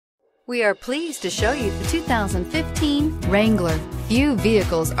We are pleased to show you the 2015 Wrangler. Few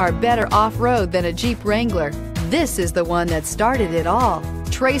vehicles are better off-road than a Jeep Wrangler. This is the one that started it all.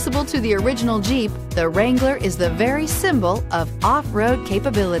 Traceable to the original Jeep, the Wrangler is the very symbol of off-road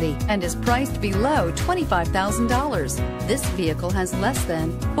capability and is priced below $25,000. This vehicle has less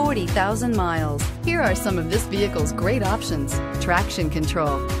than 40,000 miles. Here are some of this vehicle's great options: traction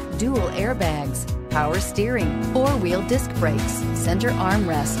control, dual airbags, power steering, four-wheel disc brakes, center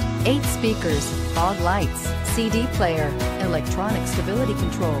armrest, 8 speakers, fog lights, CD player, electronic stability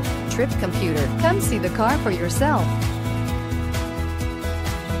control, trip computer. Come see the car for yourself.